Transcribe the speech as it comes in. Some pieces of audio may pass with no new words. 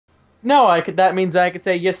No, I could. That means I could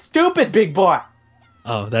say, "You stupid big boy."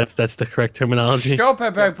 Oh, that's the correct terminology.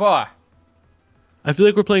 Stupid big boy. I feel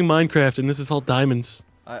like we're playing Minecraft and this is all diamonds.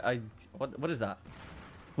 What is that?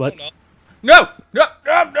 What? Oh, No! No!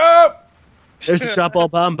 No! No! There's the drop all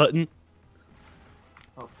bomb button.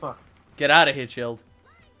 Oh fuck. Get out of here, Chilled.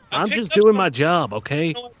 I'm picked just up doing some- my job, okay?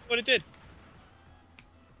 I don't know what it did.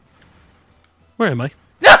 Where am I?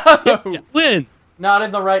 No! Yeah, win! Not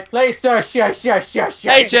in the right place, sir. Shush.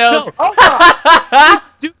 Hey, Chilled. No. Oh fuck.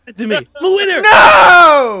 Do it to me. I'm a winner!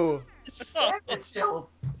 No! Chill.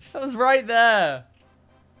 That was right there.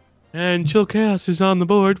 And Chill Chaos is on the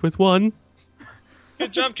board with 1.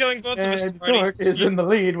 Good job killing both of us. And Marty. Utorak is in the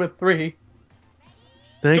lead with 3.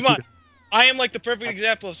 Thank Come you. on. I am like the perfect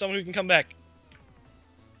example of someone who can come back.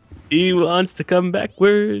 He wants to come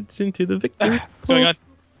backwards into the victory. What's going on?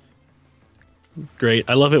 Great.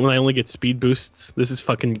 I love it when I only get speed boosts. This is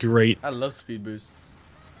fucking great. I love speed boosts.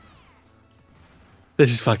 This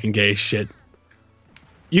is fucking gay as shit.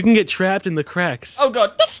 You can get trapped in the cracks. Oh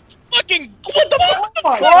god. Fucking what the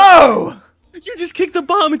fuck? Whoa! You just kicked the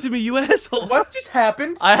bomb into me, you asshole. What just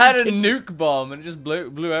happened? I had a nuke bomb and it just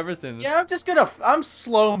blew everything. Yeah, I'm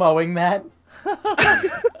slow-mowing that.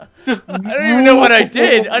 Just. I don't even know what I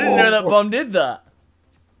did. I didn't know that bomb did that.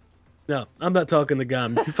 No, I'm not talking to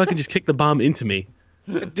Gom. You fucking just kicked the bomb into me.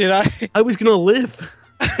 Did I? I was gonna live.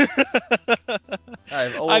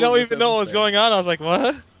 I don't even know what was going on. I was like,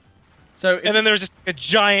 what? So, And then there was just a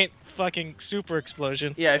giant fucking super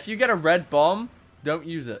explosion. yeah, if you get a red bomb, don't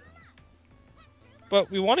use it. But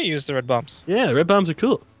we want to use the red bombs. Yeah, red bombs are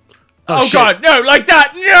cool. Oh, shit. god, no, like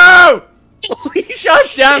that, no! God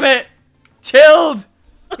damn it! Chilled!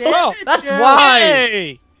 Oh, That's Jill. why!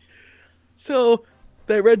 hey! So,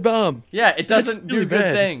 that red bomb. Yeah, it doesn't That's really do good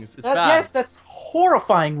bad. things. It's That, bad. yes, that's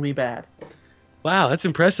horrifyingly bad. Wow, that's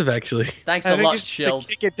impressive, actually. Thanks I a think lot, you should Chilled.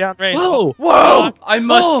 kick it down range. Whoa! Whoa! I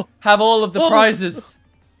must Oh! have all of the Oh! prizes.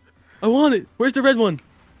 I want it. Where's the red one?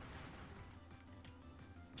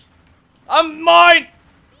 I'm mine!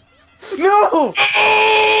 No!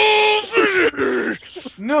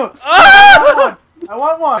 No! Ah! I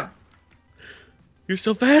want one! You're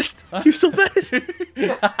so fast. You're so fast.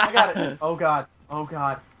 Yes, I got it. Oh god. Oh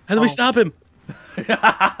god. How do we Oh. stop him? There's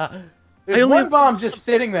only one have- bomb just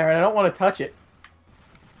sitting there and I don't want to touch it.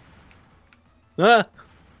 Ah.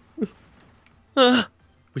 Ah.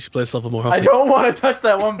 We should play this level more often. I don't want to touch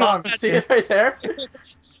that one bomb. You see it right there?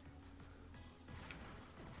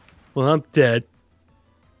 Well, I'm dead.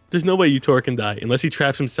 There's no way Utorak can die unless he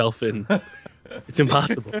traps himself in. It's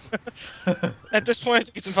impossible. At this point, I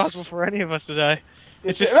think it's impossible for any of us to die.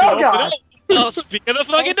 It's just Oh, too God. open. Oh, speak of the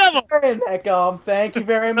fucking devil! Saying that, GaLm. Thank you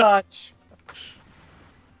very much.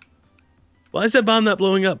 Why is that bomb not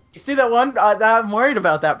blowing up? You see that one? I'm worried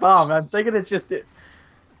about that bomb. I'm thinking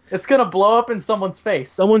it's gonna blow up in someone's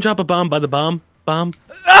face. Someone drop a bomb by the bomb. Bomb.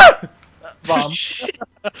 Bomb. Shit.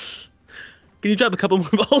 Can you drop a couple more?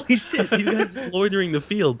 Holy shit! You guys just loitering the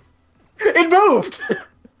field. It moved.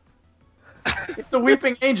 It's a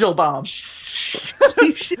weeping angel bomb.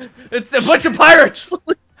 Holy shit! It's a bunch of pirates!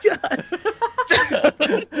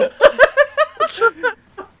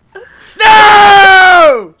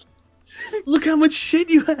 No! Look how much shit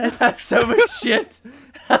you had. That's so much shit.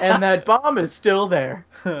 And that bomb is still there.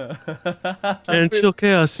 And Chill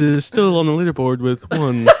Chaos is still on the leaderboard with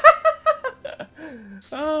 1.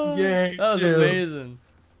 Oh, Yay, that was Jill. amazing.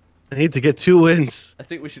 I need to get 2 wins. I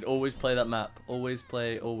think we should always play that map. Always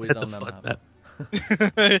play, always That's a on that fun map. map.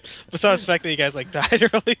 Besides the fact that you guys like died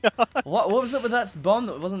early on. What was it with that bomb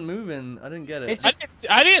that wasn't moving? I didn't get it. It just-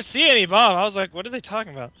 I didn't see any bomb. I was like, what are they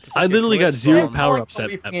talking about? It's I like a literally got glitch 0 bomb. power-ups A at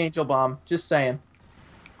weeping map. angel bomb. Just saying.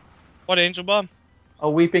 What angel bomb? A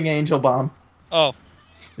weeping angel bomb. Oh.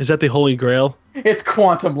 Is that the Holy Grail? It's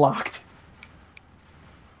quantum locked.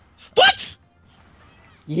 What?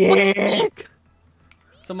 Yeah.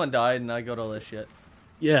 Someone died and I got all this shit.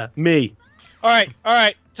 Yeah, me. Alright.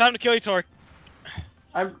 Time to kill Utorak.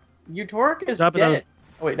 Utorak is Drop it on- dead.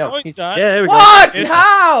 Oh wait, no. No, he's He's not. Yeah, there we go. What? It's-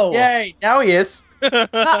 How? Yay! Now he is.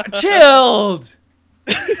 Ah, chilled.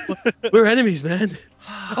 We're enemies, man.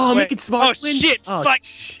 Oh, Wait. make it smart. Oh, win. shit. Oh, Fuck.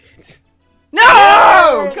 shit.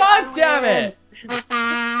 No! God damn it!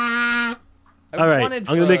 I All right, I'm wanted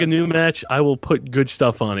gonna make a first. new match. I will put good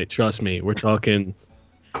stuff on it. Trust me. We're talking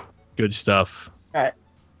good stuff. All right.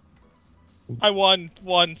 I won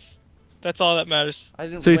once. That's all that matters. I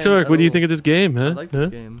didn't So, win Utorak, at what do you all. think of this game, I huh? like this Huh?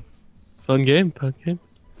 game. Fun game. Fun game.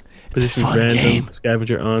 It's a Positions fun random. game.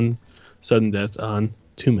 Scavenger on. Sudden death on.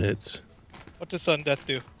 2 minutes. What does sudden death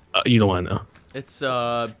do? You don't want to know. It's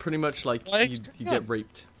pretty much like What? you get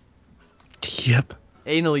raped. Yep.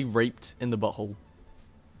 Anally raped in the butthole.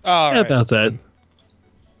 All How right. about that?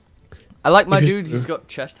 I like my Because- dude. He's got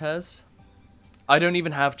chest hairs. I don't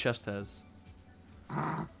even have chest hairs.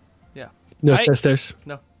 No I- chest hairs.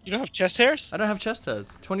 You don't have chest hairs? I don't have chest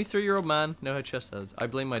hairs. 23-year-old man, no head chest hairs. I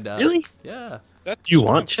blame my dad. Really? Yeah. That's Do you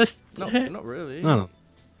want chest No, hair? not really. Oh.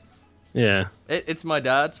 Yeah. It's my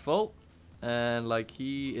dad's fault, and like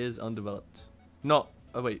he is undeveloped. Not.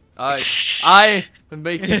 Oh wait. I am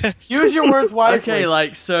making. Use your words wisely. Okay,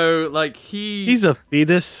 like so, like He's a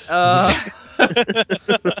fetus.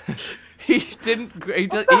 He didn't.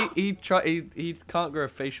 He can't grow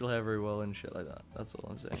facial hair very well and shit like that. That's all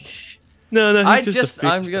I'm saying. no, he's just a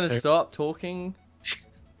I'm fetus gonna there. stop talking.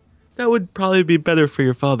 That would probably be better for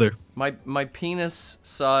your father. My penis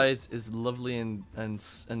size is lovely and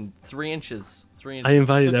 3 inches. 3 inches. I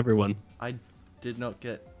invited everyone. I did not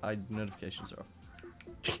get. Notifications off.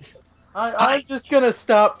 I'm just gonna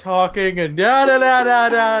stop talking and da da da da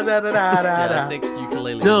da da da da Yeah, da. I think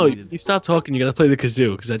ukulele No, is needed. you stop talking. You gotta play the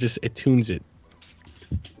kazoo because it tunes it.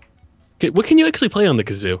 Okay, what can you actually play on the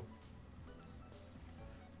kazoo?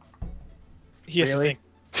 He has Really?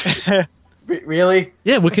 to think. Really?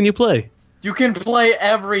 Yeah, what can you play? You can play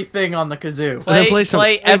everything on the kazoo. then Play, play some-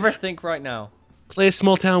 play everything right now. Play a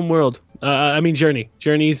small town world. I mean Journey.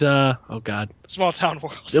 Journey's oh god. Small town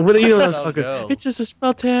world. What are you? Small girl. It's just a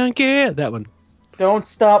small town girl. That one. Don't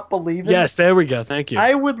stop believing. Yes, there we go. Thank you.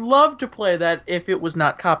 I would love to play that if it was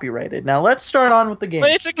not copyrighted. Now let's start on with the game.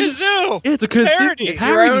 But it's a kazoo. Yeah, it's a kazoo. Parody. It's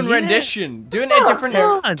your own yeah. rendition. Do it in a different.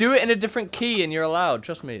 Come on. Do it in a different key, and you're allowed.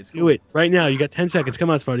 Trust me, it's cool. Do it right now. You got 10 seconds. Come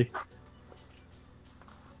on, Smarty.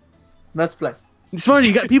 Let's play. Smarty,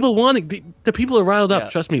 you got people wanting. The people are riled up. Yeah.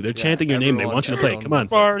 Trust me, they're Yeah, chanting your name. They everyone- want you to play. everyone Come on. wants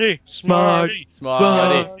Smarty. Smarty.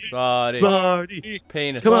 Smarty, Smarty, Smarty.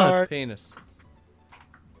 penis, Come on. penis.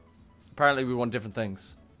 Apparently, we want different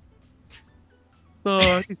things.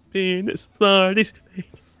 Smarty's penis. Smarty's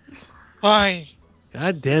penis. Why?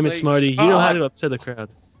 God damn it, Wait. Smarty. You know how to upset the crowd.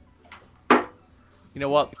 You know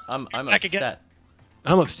what? I'm Back again. upset.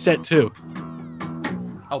 I'm upset too.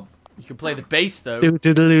 Oh, you can play the bass though. Do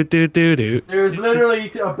do do do do do. There's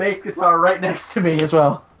literally a bass guitar right next to me as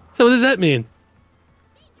well. So what does that mean?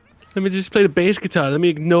 Let me just play the bass guitar. Let me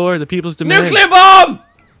ignore the people's demands. Nuclear bomb!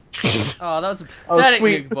 Oh, that was a pathetic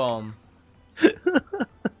sweet. nuke bomb.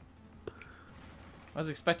 I was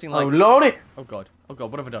expecting Oh like. lordy! Oh god. Oh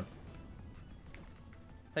god. What have I done?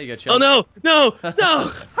 There you go, Chill. Oh no! No!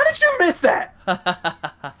 No! How did you miss that?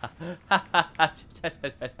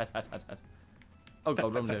 Oh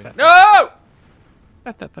god, what am I doing? No!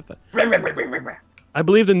 I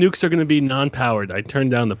believe the nukes are going to be non-powered. I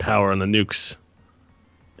turned down the power on the nukes.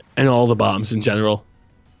 And all the bombs in general.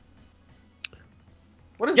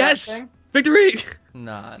 What is that Yes! thing? Victory!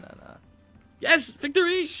 Nah. Yes!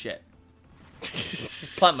 Victory! Shit.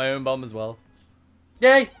 Just plant my own bomb as well.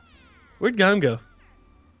 Yay! Where'd GaLm go?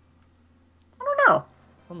 I don't know.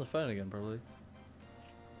 On the phone again, probably.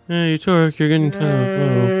 Hey, Utorak, you're getting kind of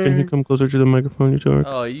low. Can you come closer to the microphone, Utorak?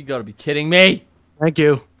 Oh, you gotta be kidding me! Thank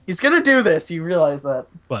you. He's gonna do this. You realize that?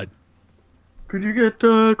 Bud. Could you get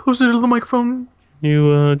closer to the microphone?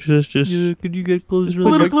 You, just... could you get closer to the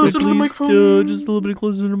microphone, closer to the please? microphone. Just a little bit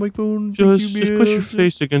closer to the microphone. Just push your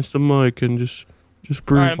face against the mic and just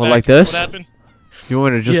breathe. Alright, I'm Well, back. like this? What happened? You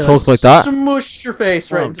want me to just Yeah, talk like that? Smush your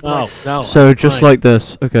face right into the Oh, mic. no. So just fine. like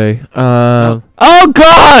this. Okay. Oh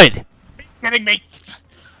God! Kidding me?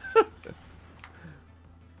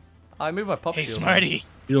 I moved my pop Hey, shield. Smarty.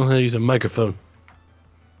 You don't know how to use a microphone.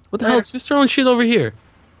 What the hell? Just throwing shit over here.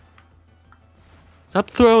 Stop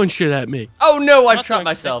throwing shit at me. Oh no, I've Not trapped doing-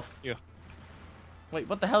 myself. You. Wait,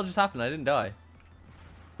 what the hell just happened? I didn't die.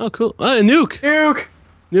 Oh, cool. A nuke. Nuke!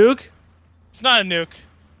 Nuke. It's not a nuke.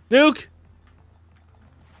 Nuke.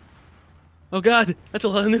 Oh god, that's a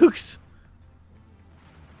lot of nukes.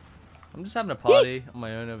 I'm just having a party on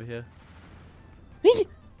my own over here.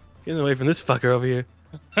 Getting away from this fucker over here.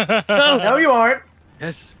 No, No. you aren't.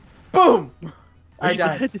 Yes. Boom! Are I you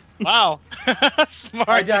died. dead? Wow. Smart.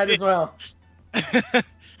 I died as well.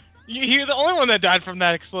 You're the only one that died from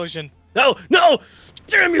that explosion. No, no!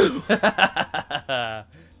 Damn you! I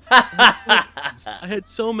I had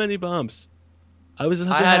so many bombs. I was such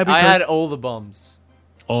a happy had person. all the bombs.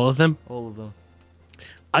 All of them. All of them.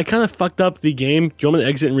 I kind of fucked up the game. Do you want me to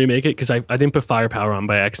exit and remake it? Because I didn't put firepower on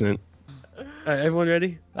by accident. Alright, everyone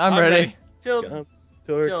ready? I'm I'm ready. ready. Chilled.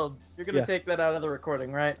 Torque. Chilled. You're gonna Yeah. take that out of the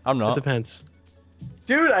recording, right? I'm It not. depends.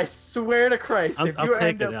 Dude, I swear to Christ, if I'll you take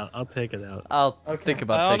end it up... out. I'll take it out. I'll Okay. think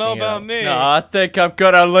about I taking don't know it about out. me. No, I think I'm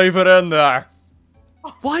gonna leave it in there.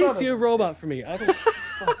 Why Son is he of a robot for me? I don't.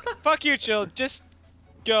 Fuck you, Chill. Just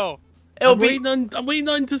go. It'll I'm be. waiting on. I'm waiting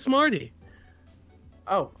on TehSmarty.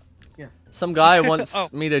 Oh. Some guy wants Oh.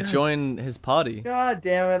 me to join his party. God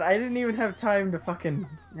damn it! I didn't even have time to fucking.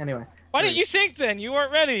 Anyway. Why didn't you sync then? You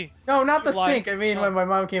weren't ready. No, not the Lying. sync. I mean, Oh. when my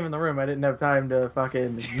mom came in the room, I didn't have time to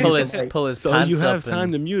fucking. Pull his like, pull his So pants you have up time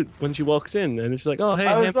and to mute when she walks in, and it's like, oh hey,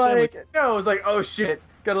 I was ham sandwich. like, no, I was like, oh shit,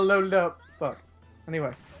 gotta load it up. Fuck.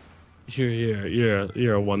 Anyway,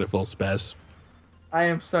 You're a wonderful spaz. I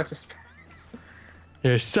am such a spaz.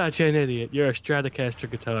 You're such an idiot. You're a Stratocaster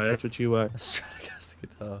guitar. That's what you are. Stratocaster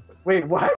guitar. Wait, what?